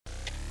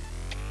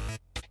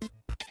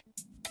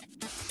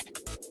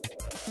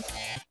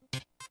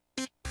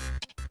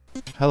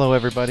Hello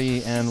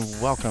everybody and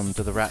welcome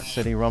to the Rat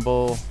City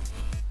Rumble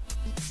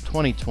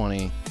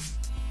 2020.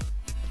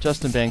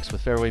 Justin Banks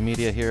with Fairway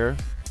Media here.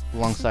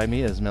 Alongside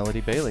me is Melody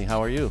Bailey. How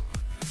are you?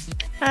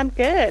 I'm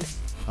good.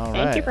 All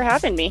Thank right. you for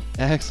having me.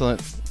 Excellent.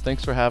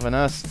 Thanks for having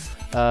us.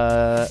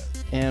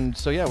 And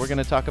so yeah, we're going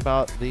to talk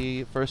about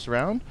the first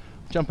round.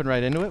 Jumping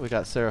right into it, we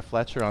got Sarah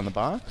Fletcher on the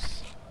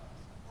box.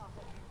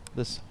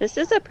 This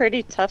is a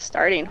pretty tough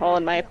starting hole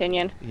in my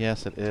opinion.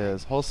 Yes, it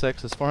is. Hole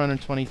 6 is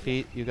 420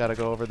 feet. You got to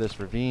go over this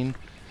ravine.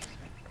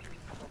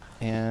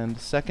 And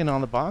second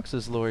on the box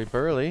is Lori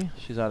Burley.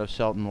 She's out of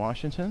Shelton,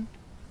 Washington.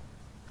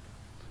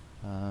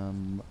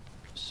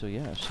 So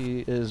yeah,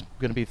 she is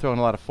going to be throwing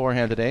a lot of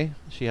forehand today.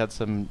 She had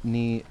some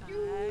knee,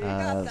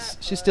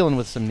 she's dealing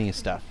with some knee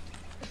stuff.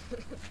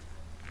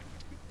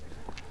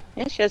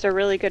 Yeah, she has a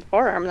really good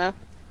forearm though.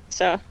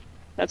 So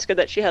that's good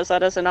that she has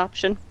that as an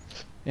option.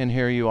 And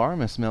here you are,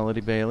 Miss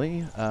Melody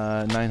Bailey,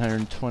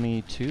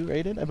 922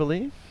 rated, I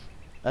believe,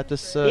 at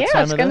this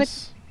time of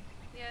this.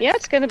 Yeah,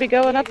 it's going to be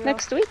going up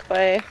next week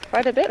by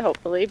quite a bit,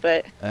 hopefully.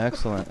 But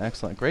Excellent,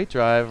 excellent. Great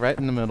drive, right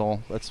in the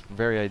middle. That's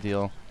very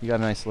ideal. You got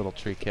a nice little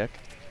tree kick.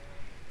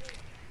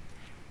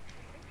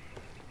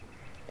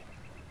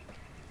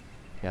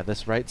 Yeah,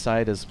 this right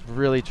side is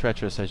really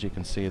treacherous, as you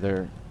can see.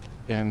 There,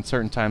 in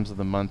certain times of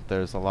the month,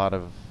 there's a lot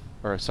of,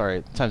 or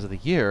sorry, times of the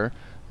year,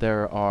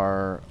 there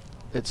are.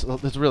 It's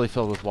really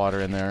filled with water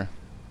in there.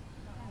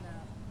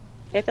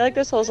 I feel like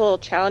this hole's a little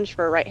challenge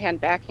for a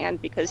right-hand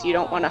backhand because you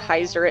don't want to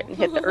hyzer it and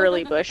hit the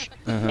early bush.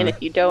 And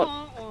if you don't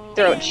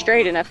throw it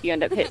straight enough, you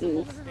end up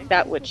hitting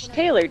that which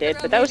Taylor did.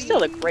 But that was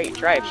still a great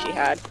drive she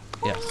had.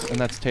 Yes, and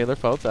that's Taylor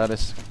Foth out of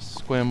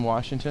Sequim,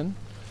 Washington.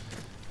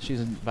 She's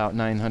about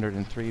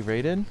 903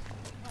 rated.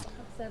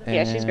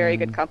 Yeah, she's very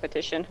good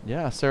competition.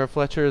 Yeah, Sarah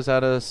Fletcher is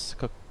out of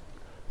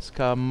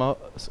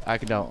I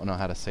don't know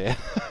how to say it.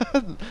 I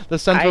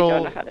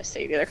don't know how to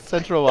say it either.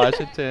 Central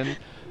Washington,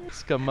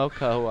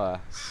 Skamakoa,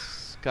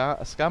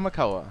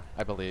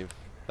 I believe.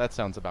 That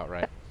sounds about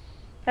right.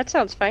 That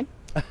sounds fine.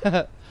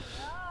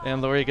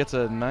 And Lori gets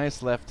a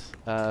nice left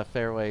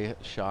fairway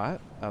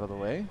shot out of the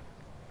way.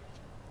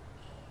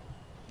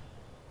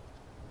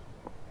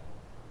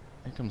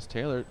 Here comes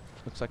Taylor.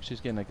 Looks like she's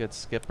getting a good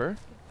skipper.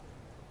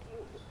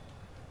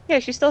 Yeah,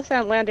 she still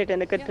landed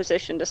in a good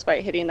position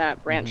despite hitting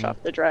that branch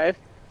off the drive.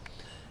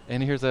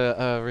 And here's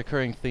a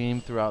recurring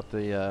theme throughout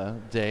the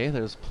day.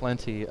 There's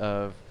plenty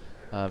of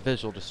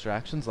visual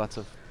distractions, lots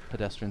of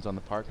pedestrians on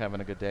the park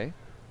having a good day.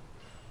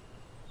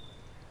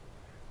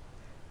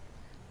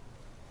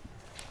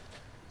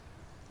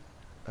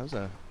 That was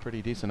a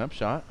pretty decent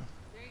upshot.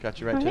 Got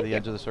you right to the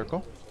edge of the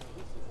circle.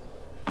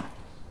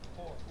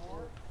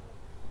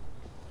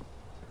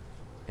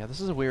 Yeah, this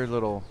is a weird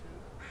little...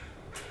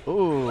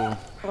 Ooh,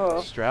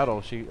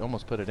 straddle. She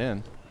almost put it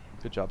in.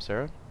 Good job,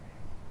 Sarah.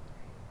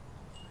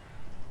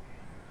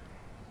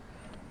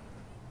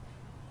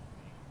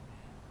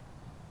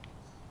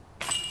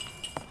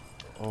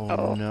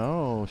 Oh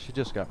no, she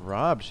just got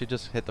robbed. She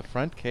just hit the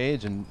front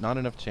cage and not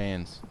enough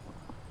chains.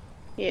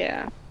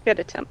 Yeah, good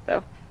attempt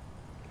though.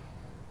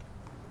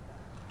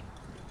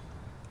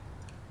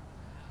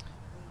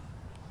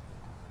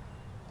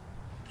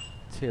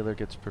 Taylor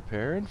gets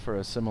prepared for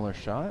a similar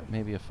shot,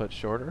 maybe a foot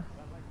shorter.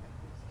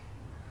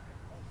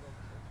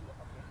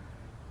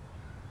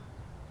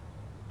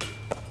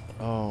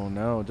 Oh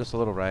no, just a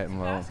little right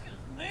and low.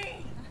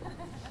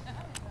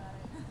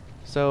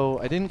 So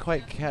I didn't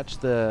quite catch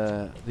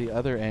the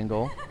other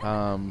angle,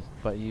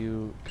 but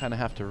you kind of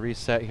have to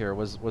reset here.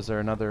 Was there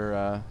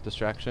another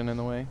distraction in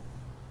the way?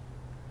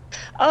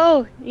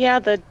 Oh yeah,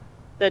 the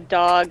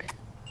dog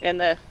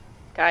and the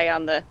guy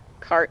on the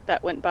cart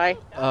that went by.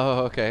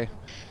 Oh, okay.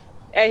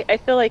 I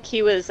feel like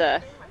he was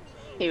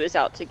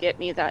out to get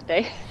me that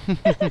day.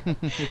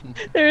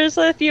 There's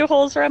a few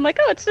holes where I'm like,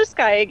 oh, it's this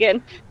guy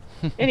again,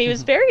 and he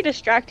was very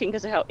distracting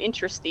because of how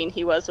interesting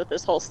he was with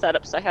this whole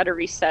setup. So I had to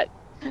reset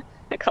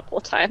a couple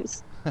of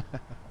times.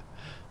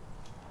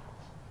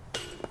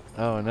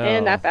 Oh no.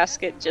 And that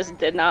basket just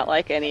did not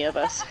like any of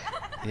us.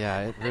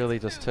 Yeah, it really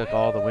just took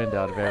all the wind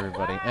out of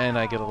everybody. And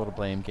I get a little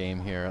blame game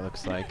here, it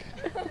looks like.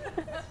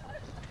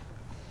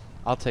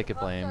 I'll take a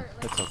blame.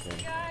 It's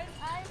okay.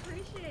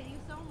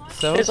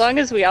 So as long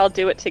as we all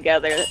do it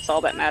together, that's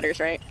all that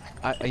matters, right?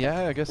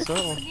 Yeah, I guess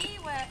so.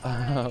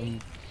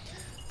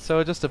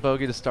 So just a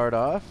bogey to start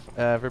off.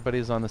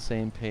 Everybody's on the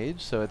same page,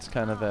 so it's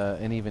kind of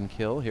an even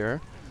kill here.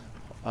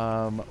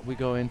 We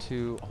go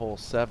into hole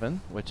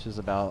 7, which is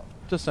about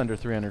just under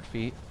 300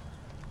 feet.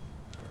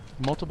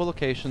 Multiple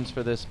locations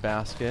for this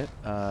basket.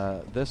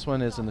 This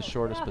one is in the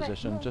shortest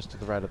position, just to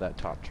the right of that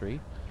top tree.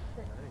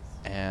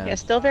 And yeah,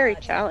 still very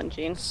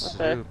challenging with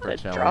the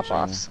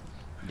drop-offs.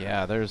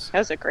 Yeah, that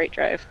was a great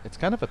drive. It's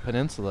kind of a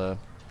peninsula.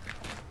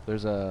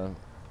 There's a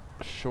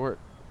short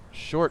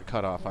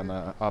cutoff on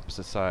the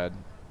opposite side.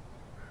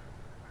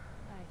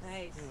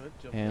 Nice.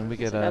 And we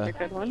get another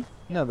good one.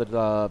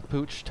 Another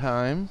pooch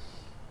time.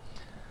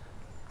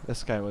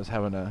 This guy was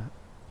having a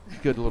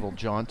good little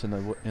jaunt in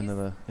the in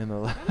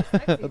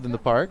the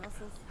park.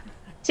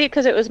 See,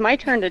 because it was my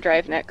turn to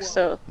drive next,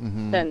 so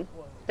then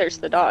there's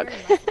the dog.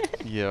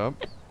 Yep.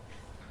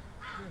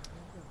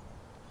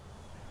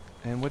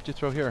 And what'd you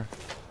throw here?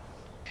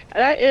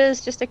 That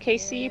is just a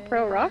KC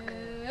Pro Rock.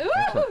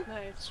 Excellent.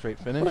 Straight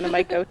finish. One of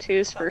my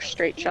go-tos for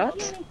straight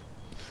shots.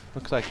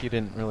 Looks like you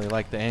didn't really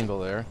like the angle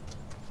there.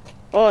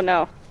 Oh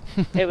no,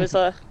 it was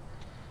a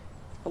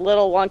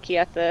little wonky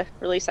at the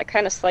release. I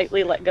kind of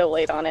slightly let go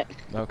late on it.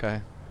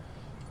 Okay.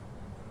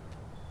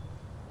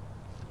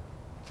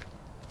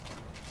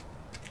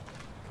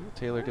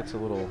 Taylor gets a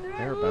little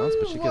air bounce,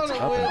 but she gets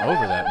up and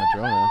over that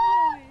Madrona.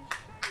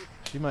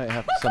 She might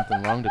have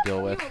something wrong to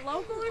deal with.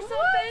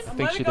 I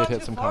think she did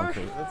hit some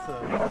concrete.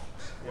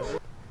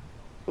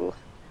 Ooh.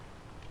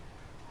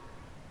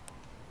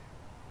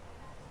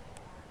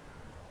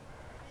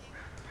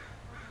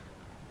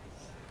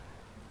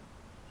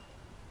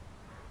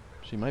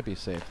 She might be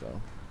safe though.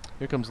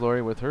 Here comes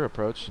Lori with her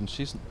approach, and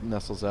she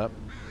nestles up.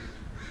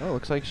 Oh,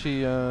 looks like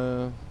she,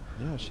 yeah,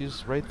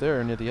 she's right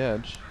there near the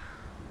edge.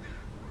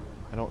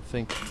 I don't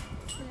think.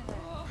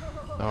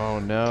 Oh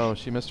no,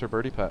 she missed her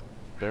birdie putt,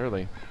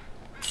 barely.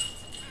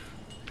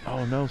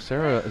 Oh no,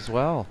 Sarah as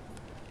well.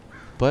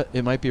 But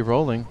it might be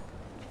rolling.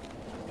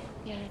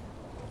 Yeah.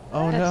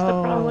 Oh That's no.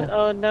 the problem with,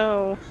 oh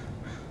no.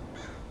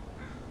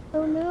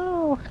 Oh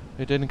no.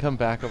 It didn't come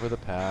back over the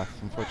path.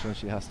 Unfortunately,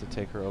 she has to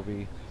take her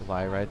OB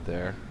lie right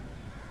there.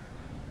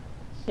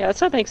 Yeah,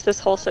 that's what makes this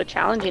hole so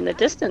challenging. The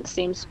distance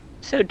seems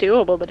so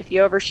doable, but if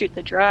you overshoot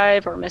the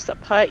drive or miss a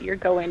putt, you're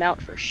going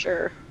out for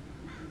sure.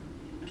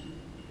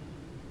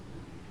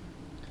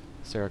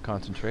 Sarah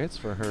concentrates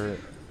for her.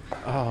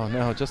 Oh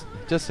no, just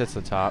hits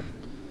the top.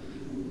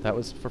 That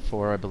was for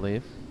 4, I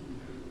believe.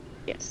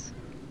 Yes.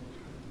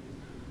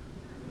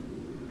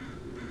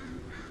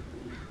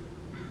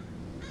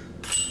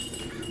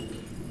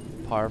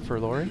 Par for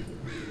Lori.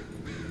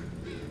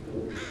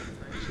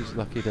 She's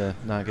lucky to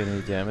not get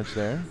any damage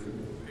there.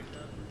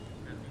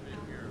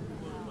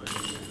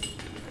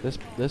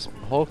 This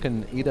hole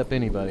can eat up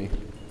anybody.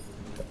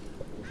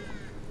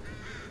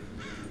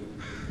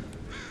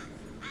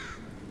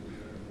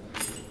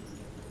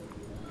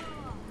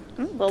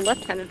 Little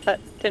left-handed putt.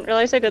 Didn't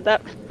realize I did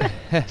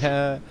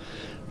that.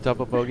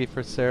 Double bogey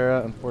for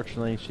Sarah.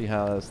 Unfortunately, she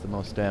has the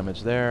most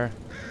damage there.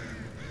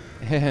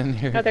 And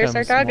here Oh, there's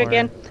our comes dog more,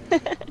 again.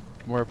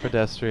 more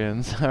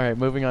pedestrians. All right,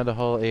 moving on to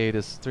hole 8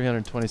 is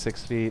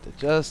 326 feet,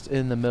 just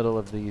in the middle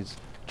of these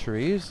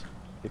trees.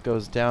 It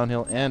goes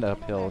downhill and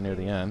uphill near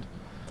the end.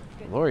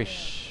 Lori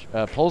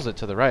pulls it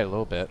to the right a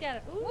little bit.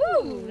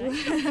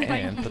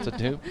 And puts a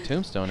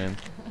tombstone in.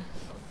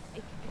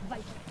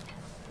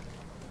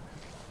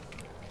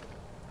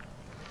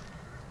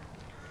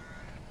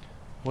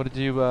 What did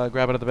you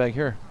grab out of the bag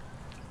here?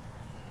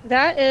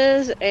 That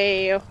is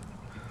I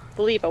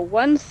believe a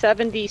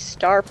 170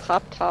 star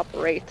pop top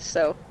wraith,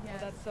 so Yeah,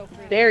 that's so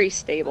pretty. very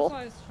stable. That's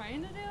what I was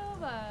trying to do,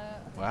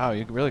 but Wow,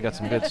 you really got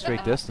some good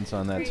straight distance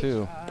on that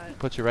too.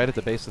 Puts you right at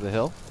the base of the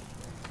hill.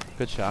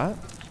 Good shot.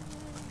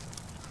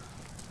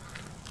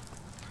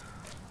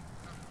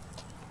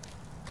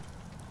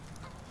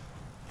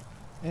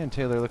 And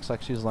Taylor looks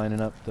like she's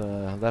lining up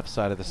the left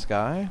side of the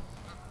sky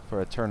for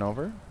a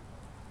turnover.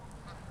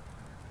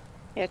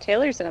 Yeah,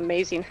 Taylor's an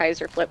amazing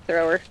hyzer flip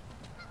thrower.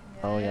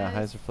 Oh yeah,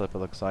 hyzer flip it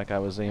looks like. I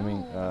was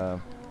aiming,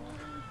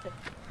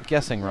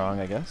 guessing wrong,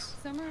 I guess.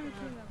 somewhere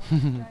between the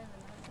drive and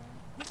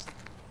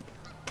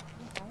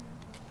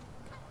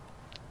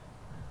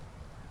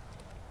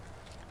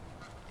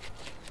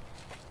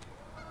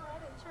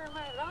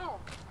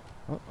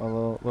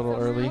Oh, a little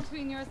early.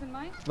 between yours and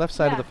mine? Left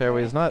side of the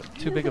fairway is not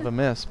too big of a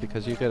miss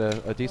because you get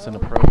a decent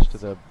approach to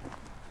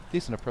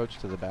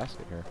the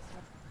basket here.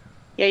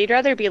 Yeah, you'd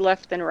rather be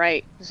left than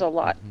right. There's a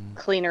lot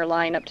cleaner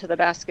line up to the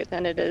basket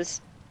than it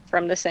is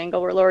from this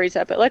angle where Lori's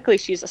at, but luckily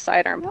she's a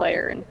sidearm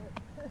player and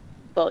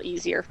a little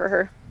easier for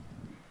her.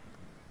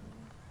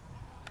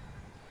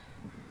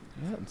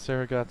 Yeah, and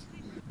Sarah got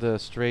the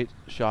straight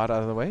shot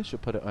out of the way. She'll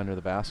put it under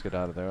the basket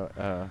out of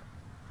there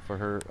for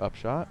her up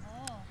shot.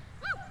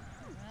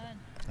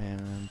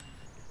 And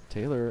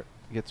Taylor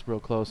gets real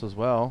close as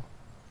well.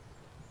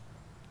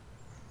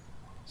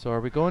 So are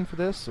we going for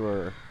this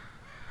or?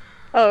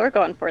 Oh, we're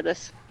going for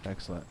this.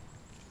 Excellent.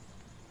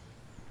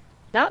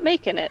 Not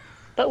making it,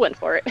 but went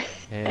for it.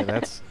 Hey,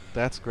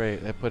 that's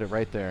great. They put it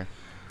right there.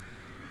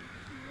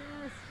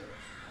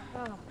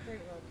 Oh, there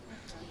you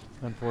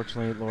go.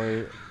 Unfortunately,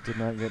 Lori did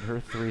not get her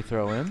 3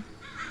 throw in.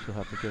 She'll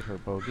have to get her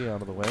bogey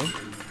out of the way.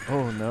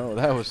 Oh no,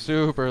 that was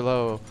super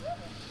low.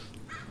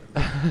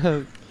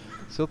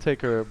 She'll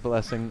take her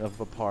blessing of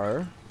a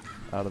par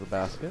out of the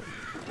basket.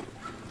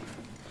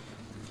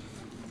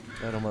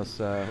 That almost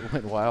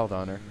went wild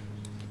on her.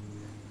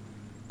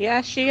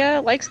 Yeah, she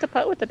likes to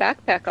putt with the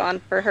backpack on.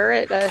 For her,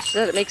 it she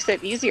said it makes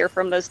it easier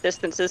from those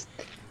distances.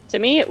 To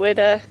me, it would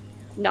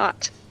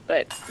not.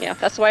 But yeah,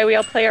 that's why we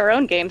all play our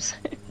own games.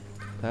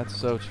 That's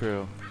so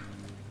true.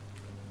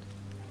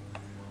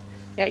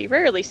 Yeah, you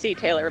rarely see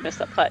Taylor miss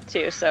a putt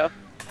too, so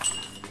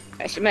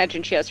I should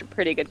imagine she has a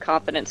pretty good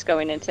confidence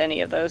going into any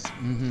of those.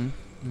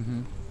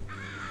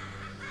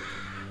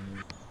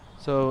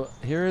 So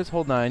here is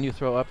hole 9. You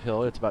throw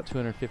uphill. It's about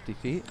 250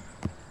 feet.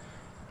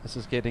 This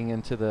is getting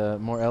into the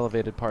more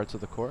elevated parts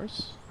of the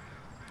course.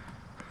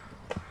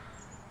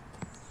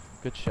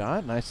 Good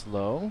shot, nice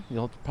low.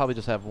 You'll probably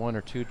just have 1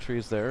 or 2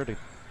 trees there to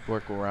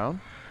work around.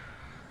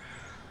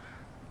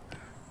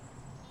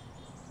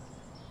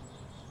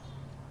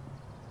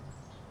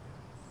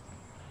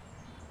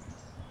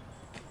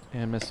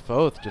 And Miss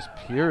Foth just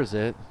peers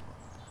it.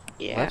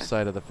 Yeah. Left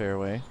side of the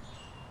fairway.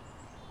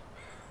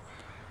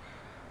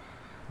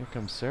 Here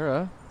comes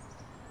Sarah.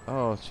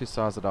 Oh, she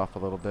saws it off a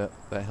little bit.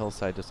 That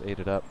hillside just ate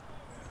it up.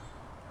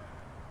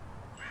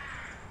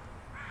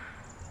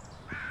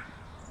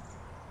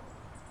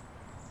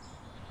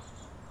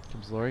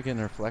 Comes Lori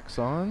getting her flex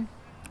on.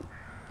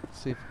 Let's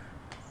see if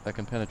I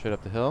can penetrate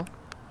up the hill.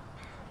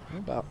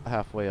 About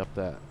halfway up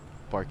that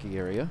barky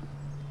area.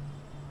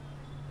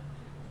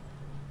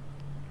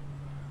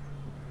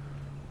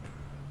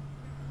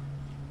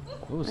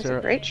 Ooh, That's Sarah.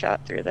 a great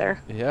shot through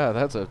there. Yeah,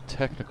 that's a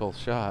technical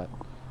shot.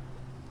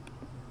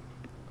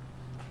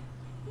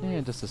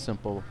 And just a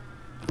simple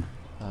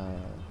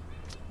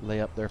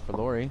layup there for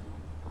Lori.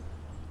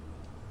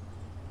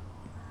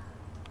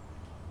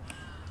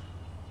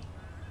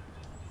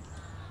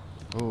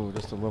 Ooh,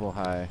 just a little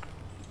high.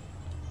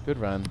 Good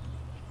run.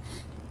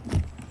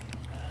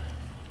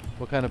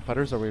 What kind of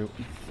putters are we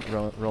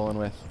rolling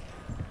with?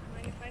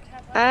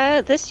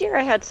 This year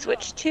I had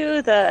switched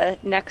to the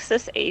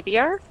Nexus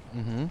AVR.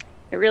 Mm-hmm.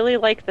 I really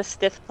like the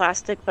stiff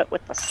plastic, but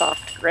with the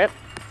soft grip.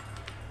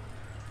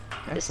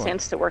 This Excellent.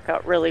 tends to work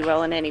out really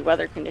well in any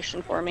weather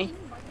condition for me.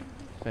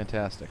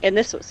 Fantastic. And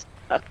this was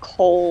a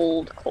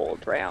cold,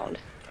 cold round.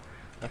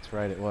 That's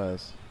right, it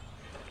was.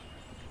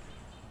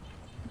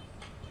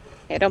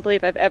 I don't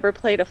believe I've ever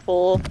played a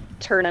full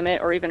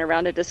tournament or even a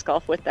round of disc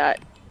golf with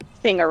that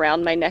thing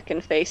around my neck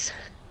and face.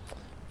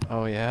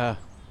 Oh yeah,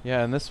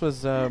 yeah, and this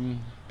was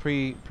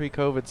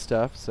pre-COVID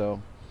stuff,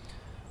 so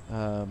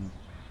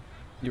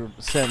you were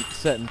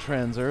setting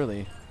trends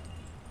early.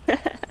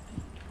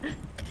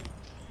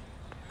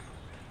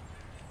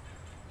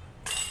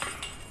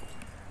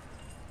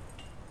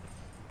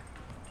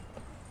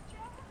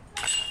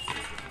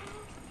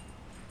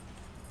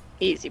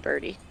 Easy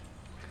birdie.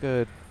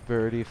 Good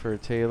birdie for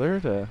Taylor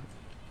to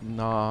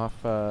gnaw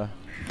off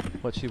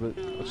what she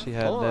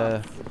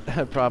had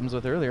had problems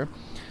with earlier.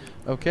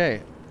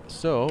 Okay,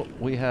 so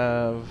we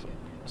have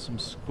some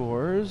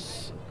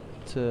scores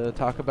to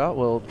talk about.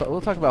 We'll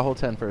talk about hole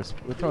 10 first.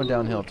 We're throwing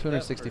downhill,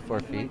 264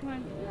 feet.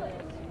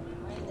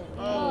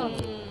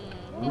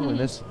 Ooh, and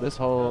this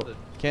hole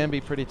can be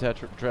pretty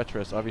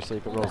treacherous. Obviously,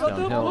 if it rolls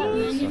downhill,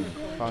 there's some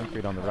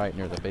concrete on the right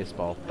near the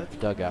baseball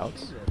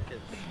dugouts.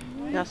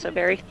 And also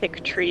very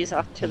thick trees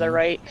off to the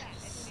right.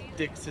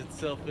 Sticks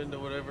itself into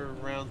whatever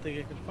round thing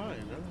it can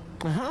find.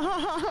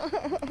 Huh?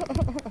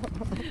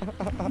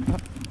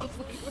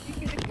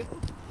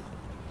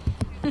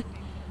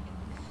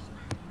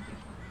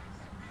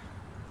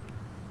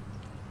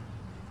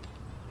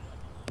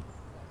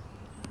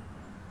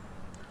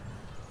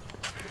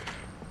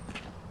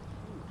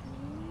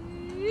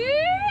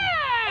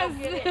 Yes!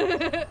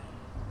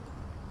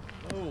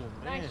 Oh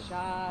man. Nice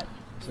shot.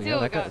 So yeah,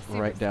 that got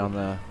right down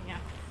the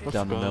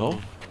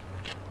middle.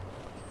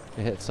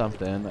 It hit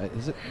something.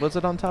 Was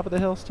it on top of the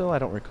hill still? I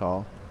don't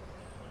recall.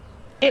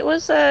 It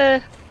was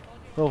a.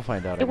 We'll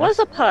find out. It was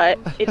a putt.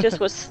 It just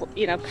was,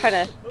 you know, kind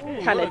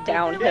of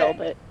downhill,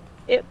 but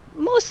it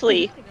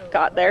mostly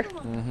got there.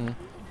 Mm-hmm.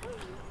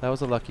 That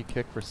was a lucky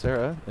kick for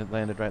Sarah. It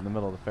landed right in the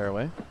middle of the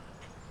fairway.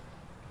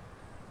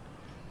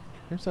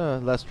 Here's a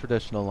less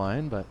traditional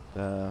line, but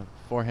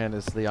forehand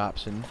is the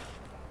option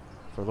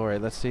for Lori.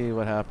 Let's see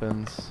what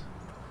happens.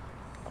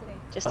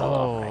 Just a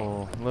little high.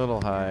 Oh,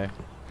 little high.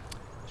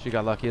 She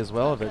got lucky as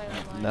well of it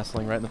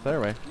nestling right in the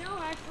fairway.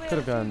 Could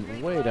have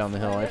gone way down the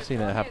hill. I've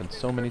seen it happen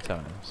so many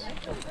times.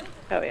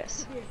 Oh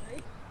yes.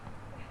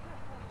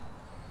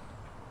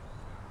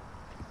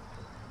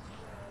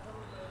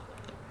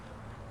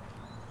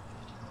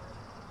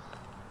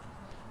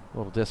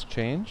 Little disc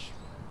change.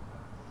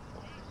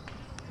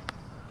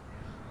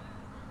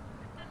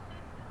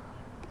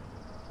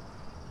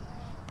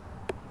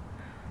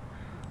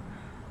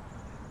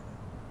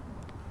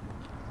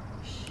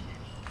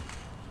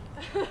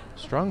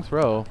 Strong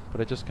throw, but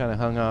it just kind of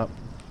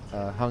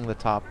hung the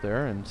top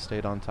there and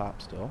stayed on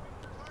top still.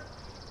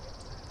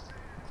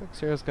 Looks like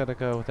Sarah's got to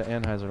go with the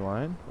Anheuser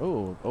line.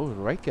 Oh,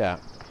 right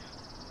gap.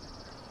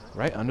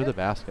 Right under the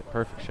basket.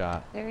 Perfect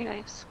shot. Very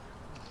nice.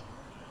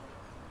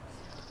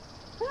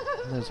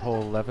 And there's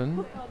hole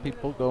 11.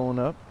 People going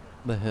up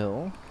the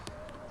hill.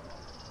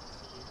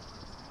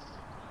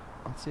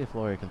 Let's see if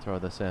Lori can throw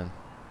this in.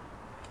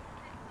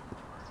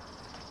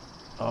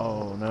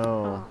 Oh,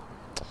 no.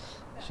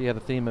 She had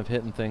a theme of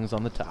hitting things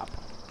on the top.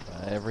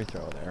 Every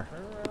throw there.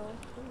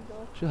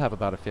 She'll have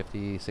about a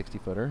 50, 60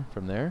 footer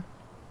from there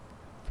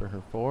for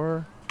her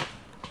 4.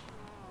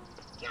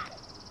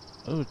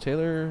 Oh,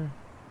 Taylor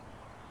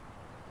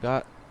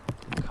got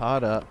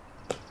caught up.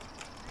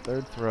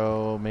 Third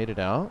throw, made it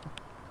out.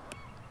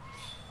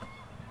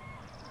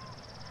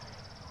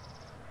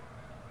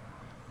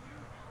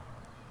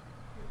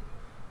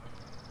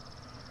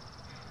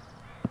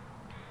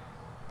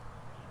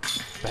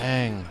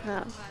 Bang.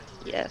 Oh,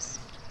 yes.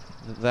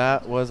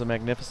 That was a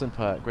magnificent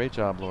putt. Great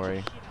job,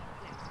 Lori.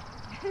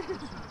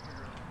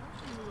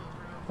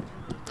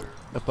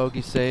 A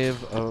bogey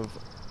save of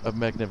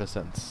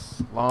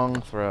magnificence. Long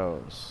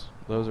throws.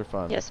 Those are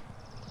fun. Yes.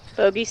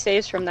 Bogey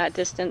saves from that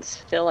distance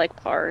feel like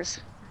pars.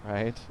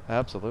 Right?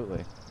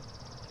 Absolutely.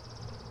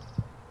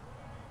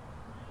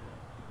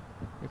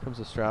 Here comes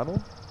a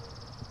straddle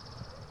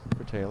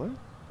for Taylor.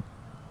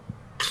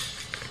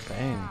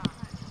 Bang.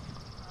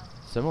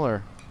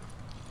 Similar.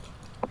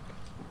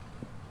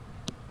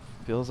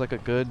 Feels like a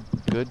good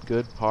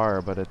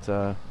par, but it's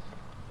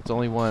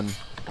only one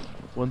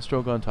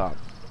stroke on top.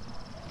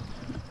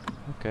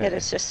 Okay. It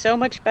is just so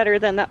much better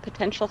than that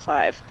potential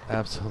 5.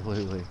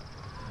 Absolutely.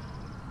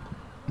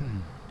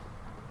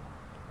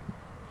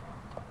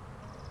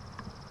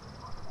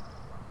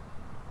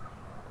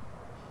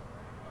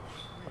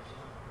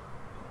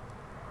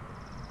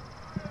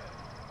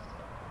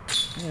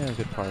 Yeah,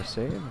 good par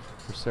save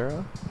for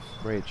Sarah.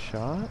 Great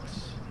shot.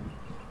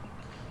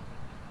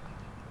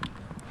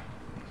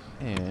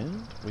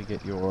 And we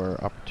get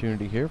your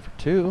opportunity here for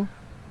 2.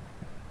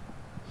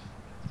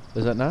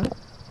 Is that not?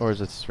 Or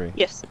is it 3?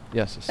 Yes.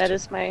 Yes, it's That 2.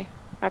 is my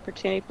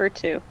opportunity for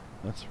 2.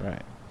 That's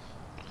right.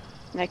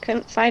 And I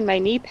couldn't find my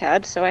knee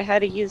pad, so I had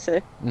to use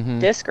a Mm-hmm.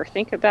 disc or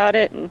think about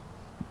it. And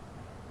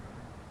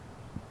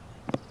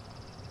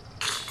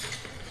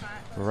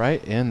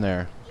Right in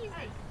there.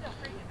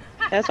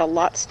 that's a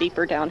lot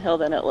steeper downhill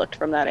than it looked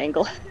from that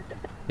angle.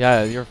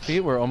 Yeah, your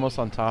feet were almost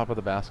on top of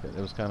the basket.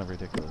 It was kind of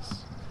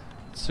ridiculous.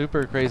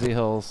 Super crazy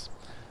hills.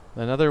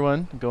 Another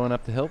one going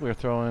up the hill. We were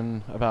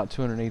throwing about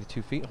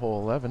 282 feet,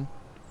 hole 11.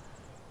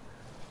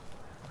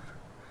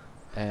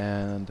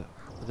 And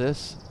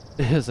this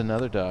is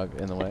another dog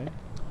in the way.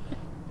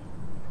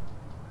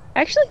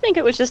 I actually think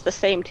it was just the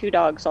same 2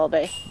 dogs all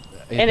day.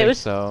 I And it think was-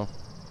 so.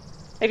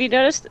 Have you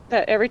noticed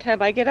that every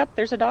time I get up,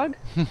 there's a dog?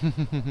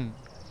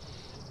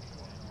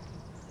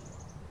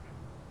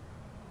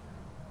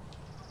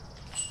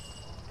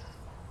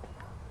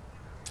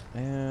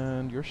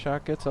 And your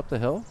shot gets up the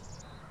hill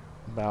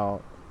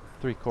about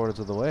 3/4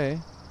 of the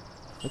way.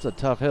 It's a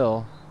tough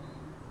hill.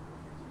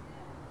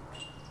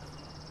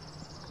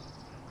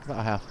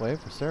 About halfway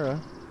for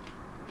Sarah.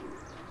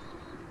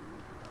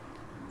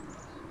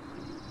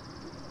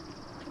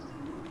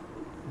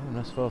 And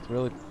this both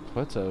really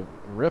puts a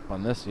rip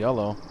on this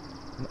yellow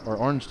or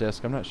orange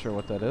disc. I'm not sure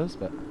what that is,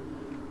 but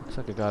looks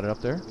like I got it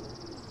up there.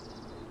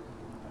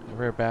 A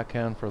rare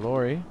backhand for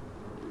Lori.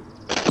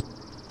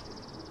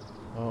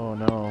 Oh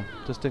no,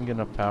 just didn't get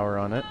enough power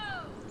on it.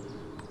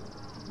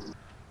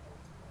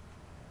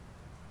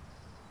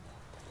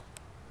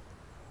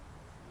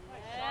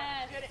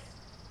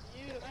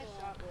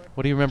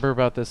 What do you remember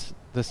about this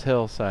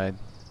hillside?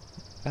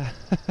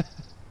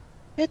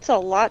 It's a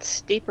lot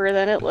steeper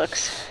than it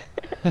looks.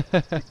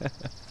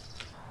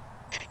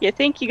 You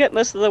think you get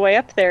most of the way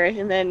up there,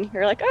 and then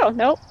you're like, oh,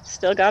 nope,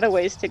 still got a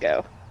ways to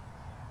go.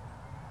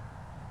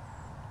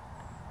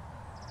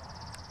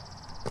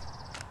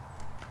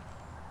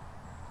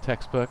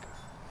 Textbook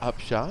up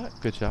shot.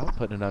 Good job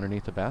putting it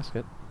underneath the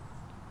basket.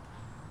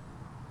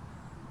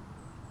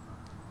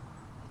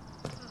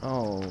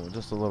 Oh,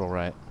 just a little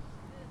right.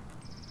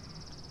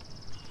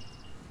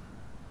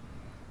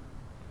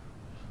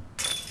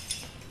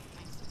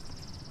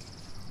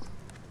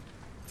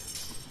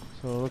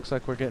 So it looks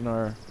like we're getting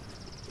our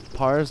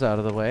pars out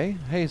of the way.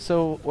 Hey,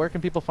 so where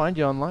can people find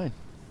you online?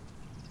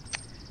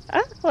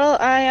 Well,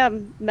 I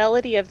am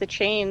Melody of the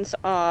Chains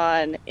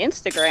on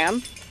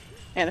Instagram.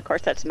 And of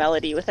course, that's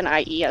Melody with an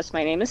IE, as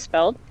my name is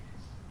spelled.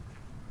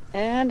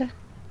 And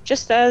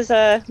just as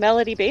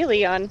Melody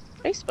Bailey on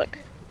Facebook.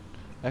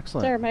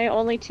 Excellent. They're my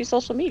only 2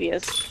 social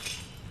medias.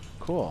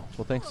 Cool.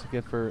 Well, thanks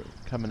again for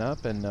coming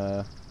up and,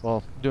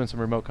 well, doing some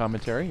remote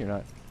commentary. You're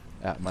not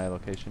at my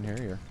location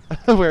here.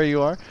 You're where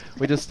you are.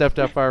 We just stepped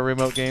up our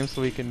remote game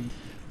so we can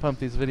pump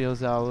these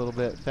videos out a little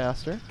bit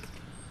faster.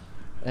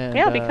 And,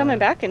 Yeah, I'll be coming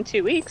back in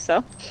 2 weeks,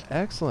 so.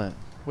 Excellent.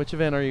 Which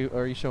event are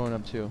you showing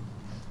up to?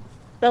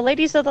 The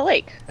Ladies of the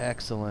Lake.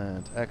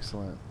 Excellent.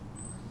 Excellent.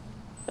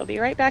 They'll be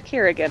right back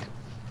here again.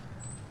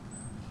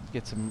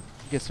 Get some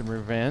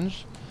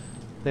revenge.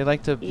 They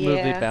like to move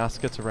the Yeah.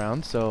 baskets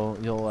around, so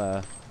you'll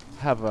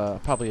have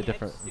probably a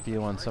different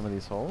view on some of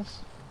these holes.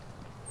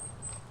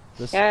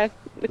 This Yeah,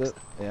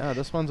 yeah,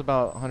 this one's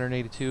about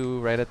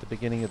 182 right at the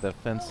beginning of the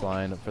fence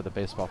line for the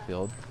baseball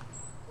field.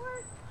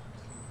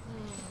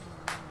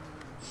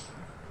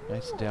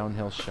 Nice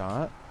downhill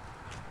shot.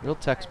 Real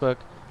textbook,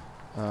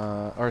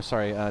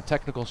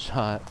 technical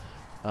shot.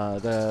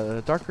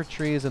 The darker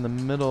trees in the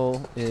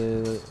middle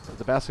is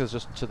the basket is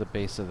just to the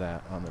base of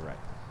that on the right.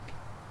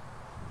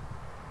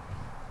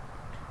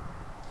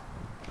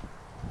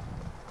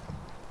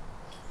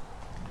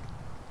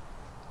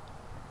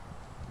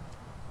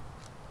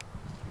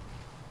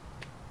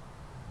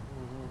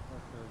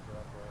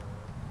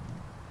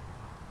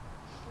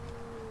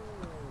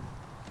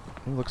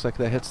 It looks like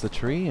that hits the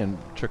tree and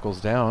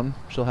trickles down.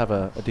 She'll have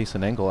a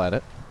decent angle at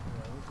it.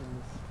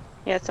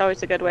 yeah, it's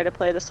always a good way to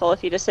play this hole.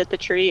 If you just hit the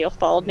tree, you'll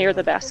fall near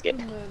the basket.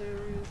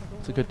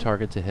 It's a good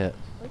target to hit.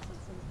 Looks like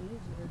some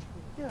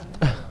easier.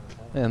 Yeah.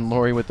 And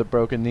Lori with the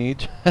broken knee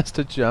has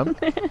to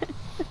jump.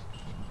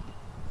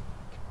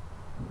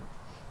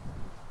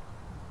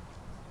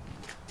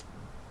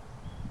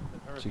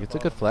 She gets a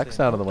good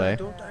flex out of the way.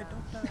 Don't die,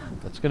 don't die.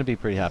 That's going to be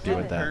pretty happy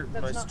with that.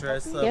 Hurt my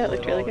stress level. Yeah, it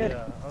looked at really all. good.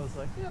 Yeah, I was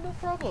like, yeah, no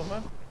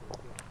problem.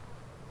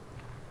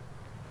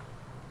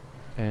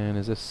 And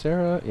is this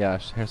Sarah? Yeah,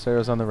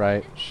 Sarah's on the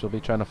right. She'll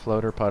be trying to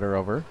float her putter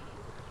over.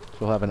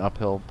 She'll have an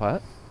uphill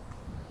putt.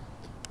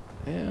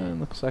 And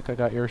looks like I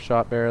got your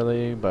shot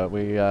barely, but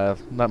we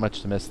not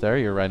much to miss there.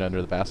 You're right under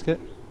the basket.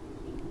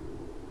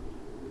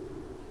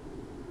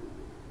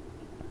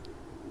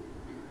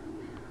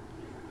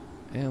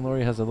 And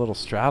Lori has a little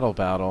straddle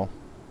battle.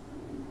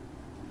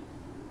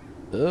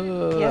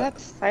 Yeah, that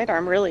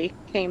sidearm really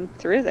came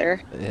through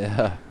there.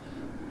 Yeah.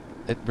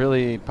 It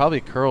really probably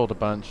curled a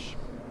bunch.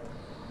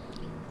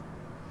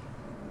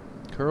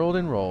 Curled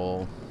and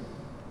roll.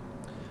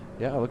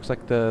 Yeah, it looks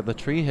like the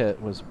tree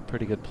hit was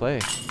pretty good play.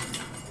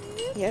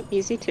 Yep,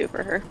 easy two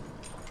for her.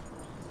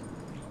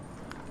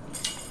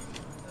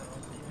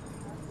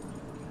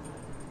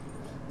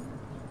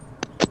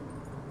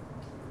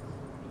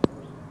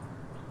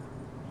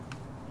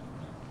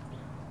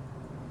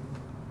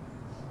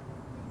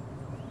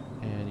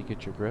 And you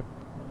get your grip.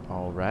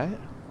 All right.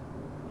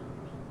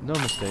 No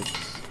mistakes.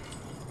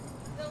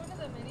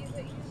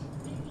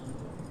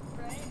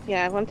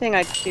 Yeah, one thing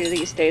I do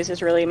these days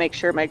is really make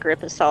sure my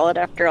grip is solid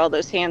after all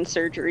those hand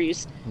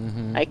surgeries.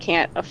 Mm-hmm. I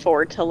can't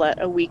afford to let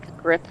a weak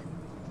grip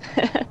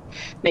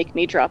make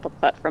me drop a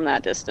putt from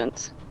that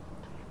distance.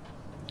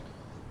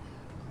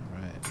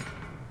 Right.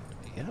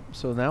 Yep.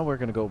 So now we're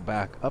going to go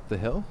back up the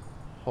hill.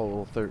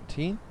 Hole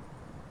 13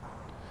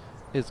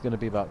 is going to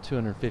be about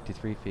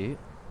 253 feet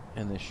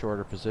in the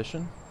shorter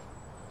position.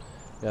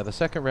 Yeah, the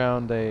second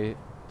round they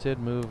did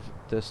move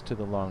this to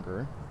the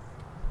longer.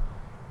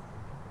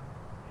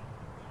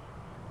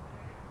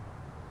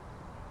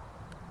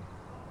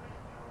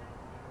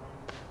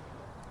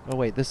 Oh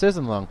wait, this is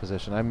in long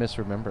position. I'm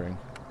misremembering.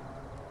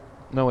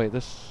 No wait,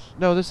 this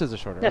is a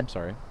shorter. Yep. I'm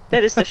sorry.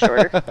 That is the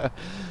shorter.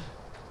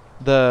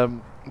 the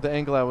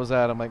angle I was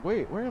at, I'm like,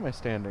 wait, where am I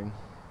standing?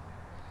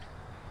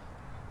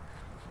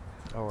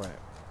 All right.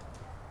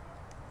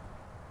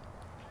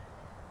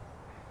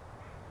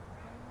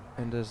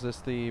 And is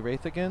this the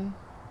Wraith again?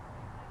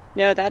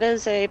 No, that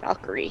is a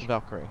Valkyrie.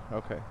 Valkyrie.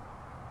 Okay.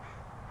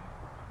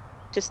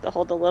 Just to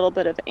hold a little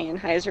bit of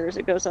Anheuser as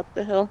it goes up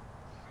the hill.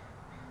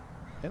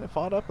 And it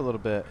fought up a little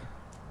bit.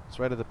 It's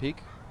right at the peak.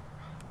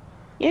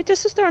 Yeah, it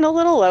just was thrown a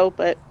little low,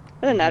 but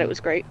other than that, it was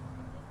great.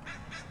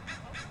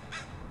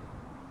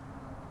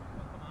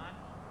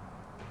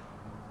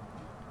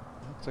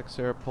 Looks like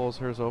Sarah pulls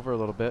hers over a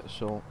little bit.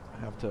 She'll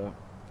have to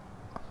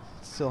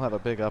still have a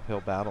big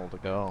uphill battle to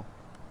go.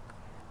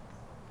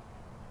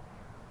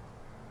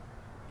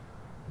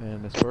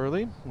 And Miss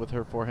Burley with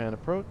her forehand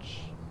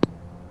approach.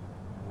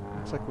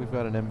 Looks like we've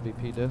got an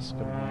MVP disc.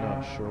 I'm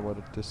not sure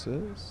what this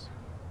is.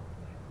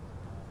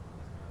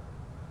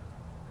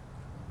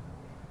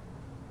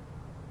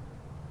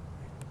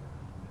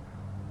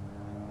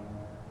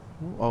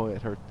 Ooh, oh,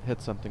 it hit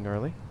something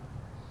early.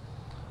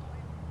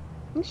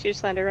 She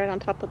just landed right on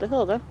top of the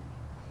hill, though.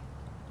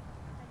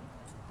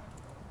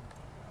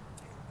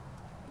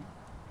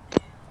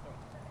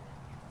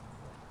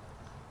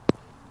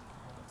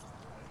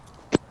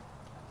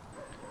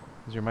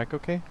 Is your mic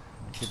okay?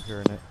 I keep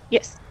hearing it.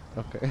 Yes.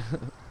 Okay.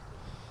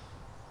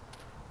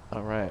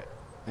 All right.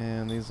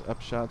 And these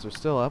up shots are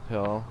still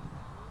uphill.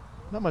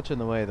 Not much in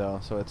the way though,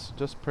 so it's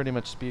just pretty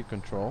much speed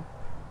control.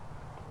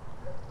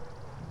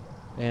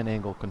 And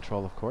angle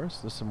control, of course.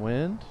 There's some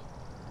wind.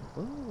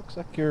 Ooh, looks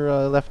like you're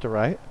left to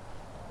right.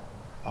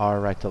 Or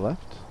right to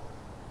left.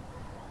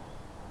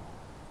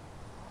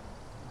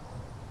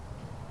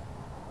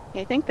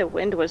 I think the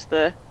wind was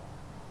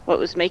what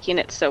was making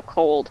it so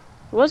cold.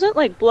 It wasn't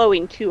like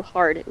blowing too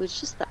hard. It was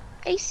just the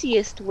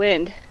iciest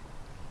wind.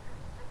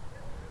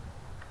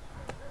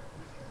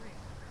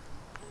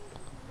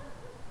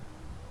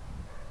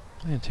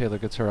 And Taylor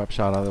gets her up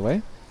shot out of the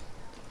way.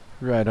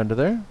 Right under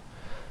there.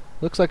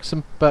 Looks like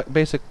some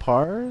basic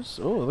pars.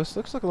 Oh, this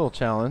looks like a little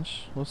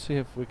challenge. We'll see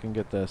if we can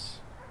get this.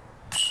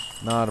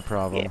 Not a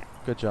problem. Yeah.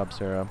 Good job,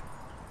 Sarah.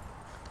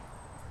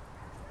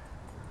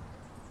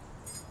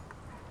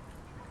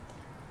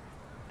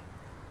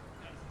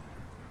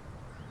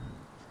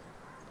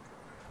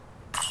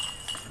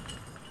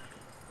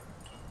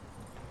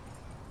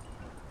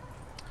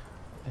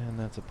 And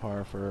that's a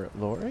par for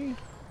Lori.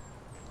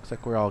 Looks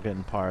like we're all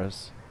getting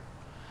pars.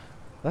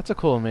 That's a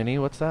cool mini.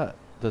 What's that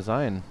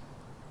design?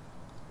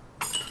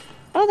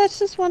 Oh, that's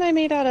just one I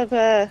made out of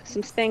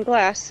some stained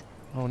glass.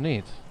 Oh,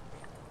 neat.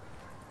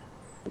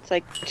 It's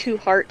like two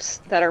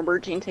hearts that are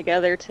merging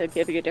together to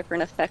give you a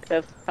different effect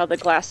of how the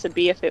glass would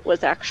be if it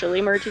was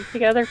actually merging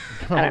together.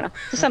 I don't know.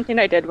 Just something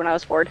I did when I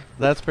was bored.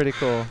 That's pretty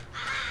cool.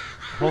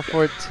 Hole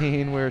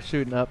 14, we're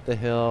shooting up the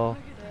hill.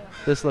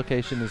 This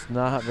location is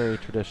not very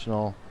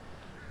traditional.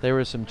 There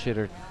was some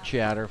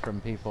chatter from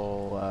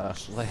people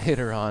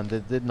later on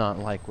that did not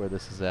like where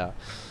this is at.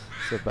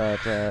 So, but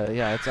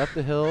yeah, it's up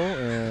the hill,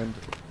 and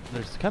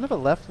there's kind of a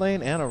left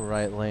lane and a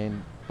right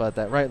lane, but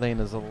that right lane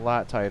is a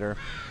lot tighter.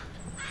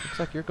 Looks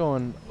like you're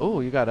going. Oh,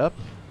 you got up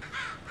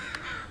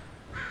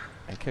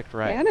and kicked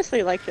right. I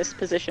honestly like this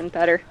position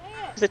better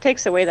because it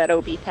takes away that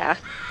OB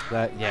path.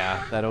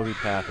 That OB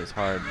path is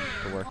hard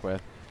to work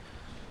with.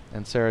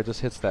 And Sarah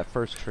just hits that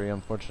first tree,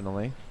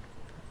 unfortunately.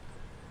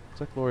 Looks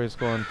like Lori's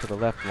going to the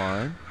left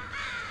line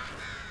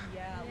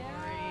Yeah,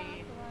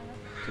 Lori.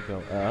 to go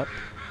up.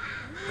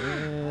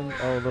 And,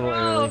 oh, a little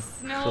early.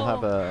 Gross, no. She'll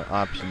have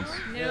options.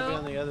 You gotta be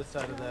on the other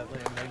side of that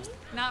landing.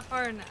 Not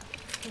far enough.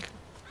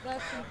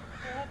 That's have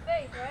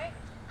faith, right?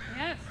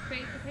 Yes,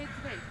 faith to faith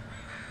to faith.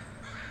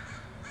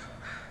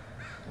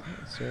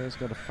 Sarah's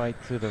going to fight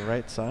through the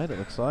right side, it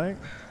looks like.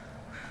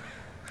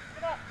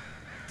 Oh,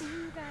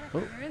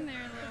 You're in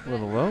there a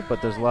little low,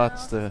 but there's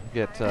lots to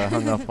get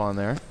hung up on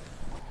there.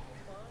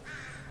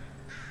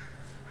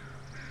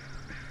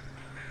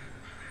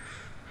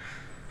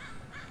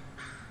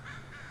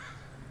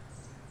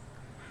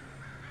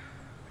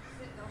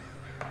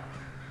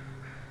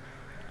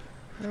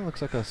 It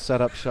looks like a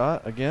setup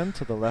shot again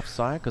to the left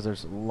side because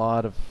there's a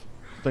lot of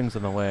things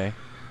in the way.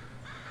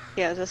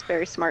 Yeah, this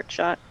very smart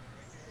shot.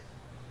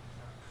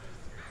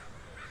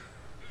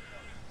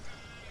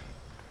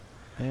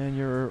 And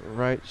your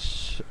right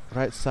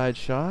side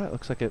shot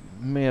looks like it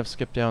may have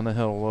skipped down the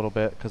hill a little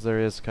bit because there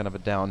is kind of a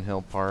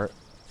downhill part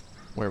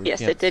where we Yes,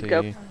 can't it did see.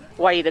 go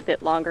white a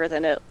bit longer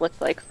than it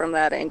looked like from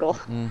that angle.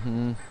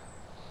 Mm-hmm.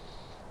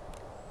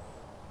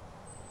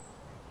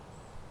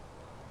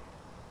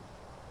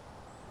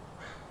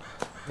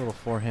 Little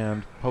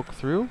forehand poke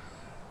through.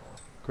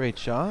 Great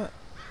shot.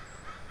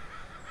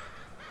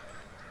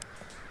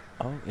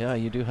 Oh, yeah,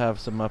 you do have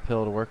some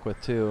uphill to work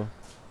with, too.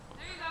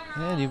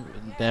 And you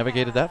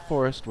navigated that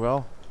forest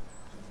well.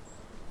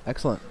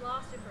 Excellent. We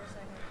lost it for a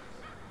second.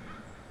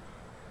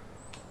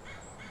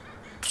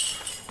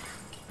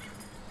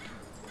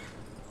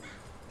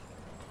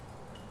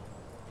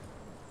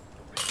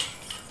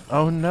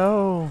 Oh,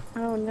 no.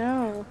 Oh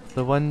no.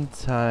 The one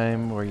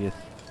time where you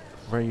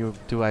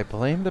do I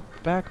blame the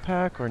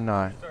backpack or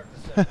not?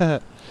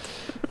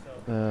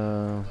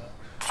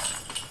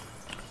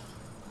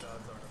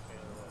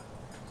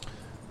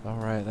 All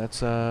right,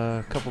 that's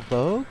a couple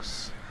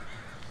bogeys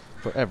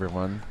for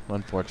everyone,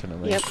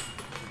 unfortunately. Yep.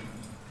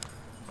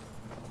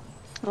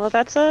 Well,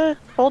 that's a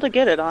hole to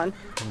get it on.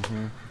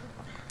 Mm-hmm.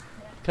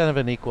 Kind of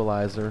an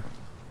equalizer.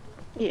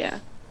 Yeah.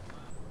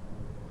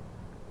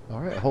 All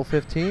right, hole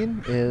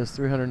 15 is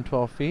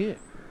 312 feet.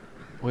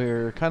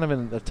 We're kind of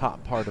in the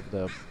top part of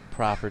the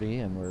property,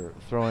 and we're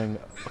throwing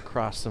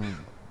across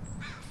some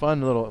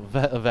fun little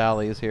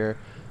valleys here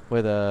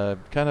with a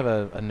kind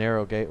of a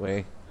narrow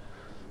gateway.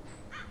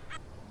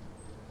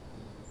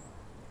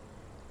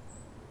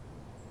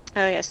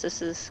 Oh yes,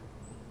 this is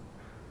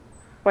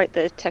quite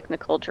the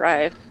technical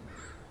drive.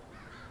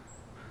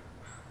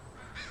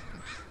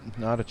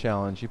 Not a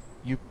challenge.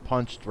 You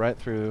punched right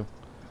through.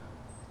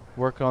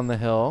 Work on the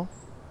hill.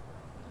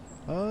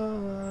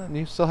 And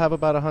you still have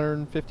about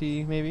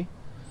 150 maybe.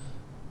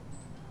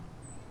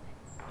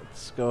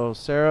 Let's go,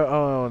 Sarah.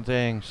 Oh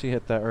dang, she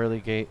hit that early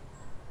gate.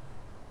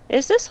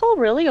 Is this hole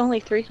really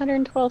only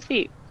 312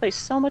 feet? Plays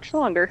so much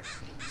longer.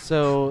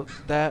 So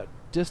that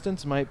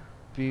distance might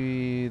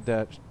be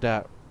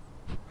that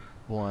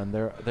one.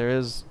 There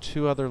is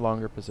two other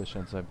longer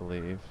positions, I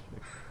believe.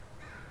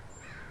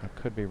 I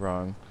could be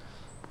wrong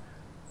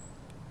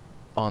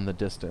on the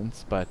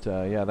distance, but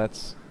yeah,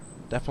 that's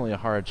definitely a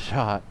hard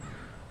shot,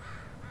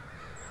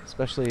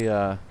 especially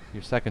your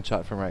second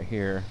shot from right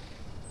here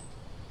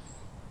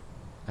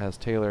as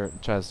Taylor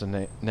tries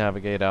to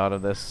navigate out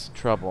of this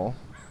trouble.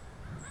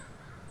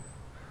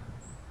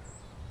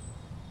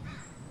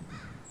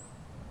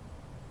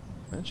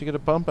 And she get a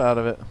bump out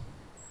of it.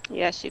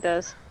 Yeah, she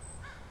does.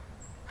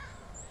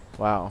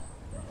 Wow,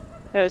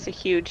 That was a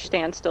huge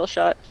standstill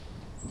shot.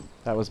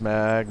 that was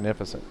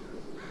magnificent.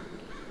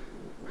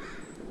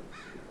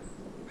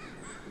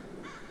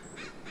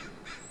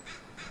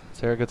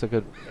 Sarah gets a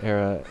good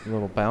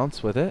little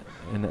bounce with it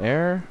in the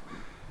air,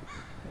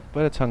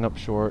 but it's hung up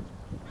short.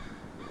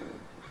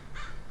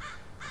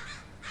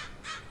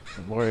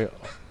 And Lori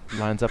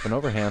lines up an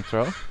overhand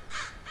throw.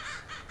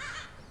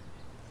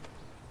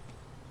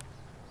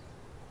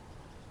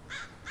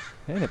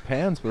 And it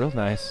pans real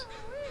nice.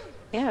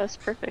 Yeah, it was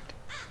perfect.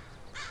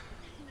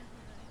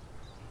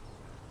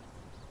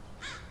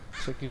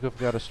 Looks like you've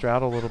got to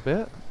straddle a little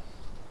bit.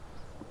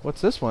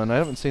 What's this one? I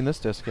haven't seen this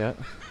disc yet.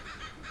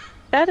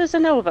 That is a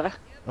Nova.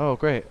 Oh,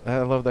 great. I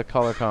love that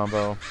color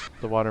combo.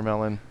 The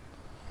watermelon.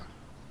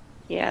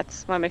 Yeah,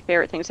 it's one of my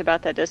favorite things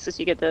about that disc is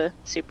you get the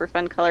super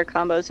fun color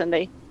combos and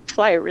they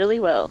fly really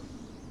well.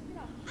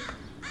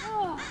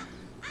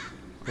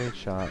 Great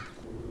shot.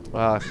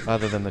 Well,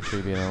 other than the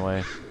tree being in the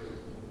way.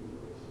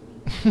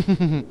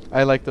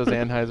 I like those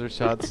Anheuser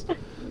shots.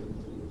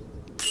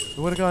 It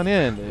would have gone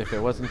in if it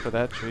wasn't for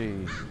that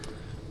tree.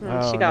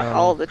 She got no.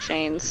 all the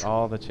chains.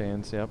 All the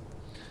chains, yep.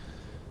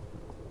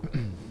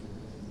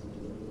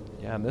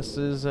 Yeah, and this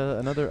is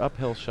another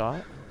uphill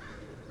shot.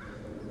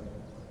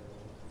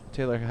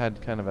 Taylor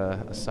had kind of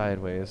a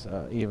sideways,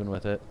 even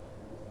with it.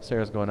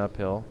 Sarah's going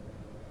uphill.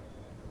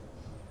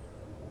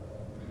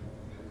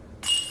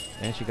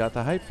 And she got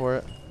the height for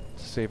it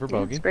to save her Yeah,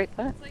 bogey. it's great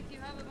fun. It's like you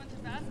have a bunch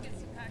of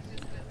baskets to practice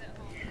with at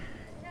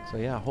home. So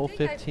yeah, hole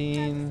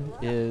 15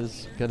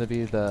 is going to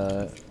be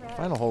the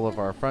final hole of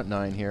our front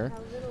 9 here.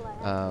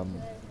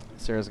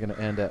 Sarah's going to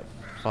end at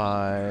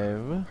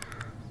 5.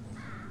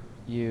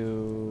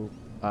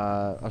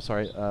 I'm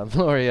sorry,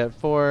 Lori at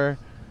 4.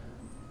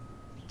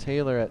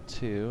 Taylor at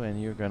 2,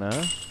 and you're going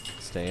to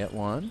stay at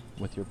 1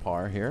 with your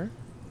par here.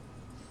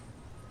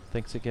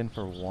 Thanks again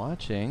for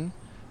watching.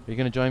 Are you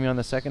going to join me on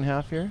the second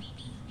half here?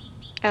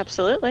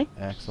 Absolutely.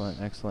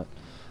 Excellent, excellent.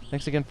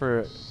 Thanks again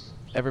for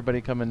everybody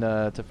coming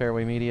to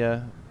Fairway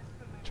Media,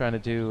 trying to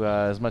do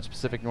as much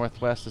Pacific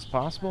Northwest as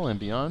possible and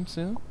beyond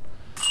soon.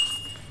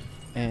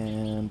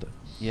 And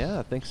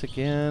yeah, thanks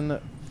again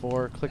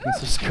for clicking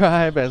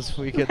subscribe as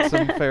we get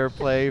some fair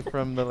play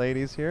from the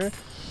ladies here.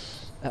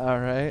 All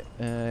right,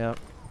 yep.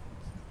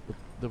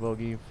 The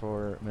bogey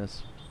for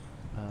Miss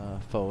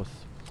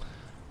Foth.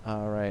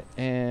 All right,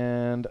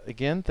 and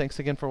again, thanks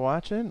again for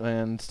watching,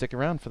 and stick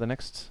around for the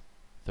next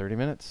 30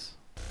 minutes.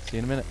 See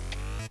you in a minute.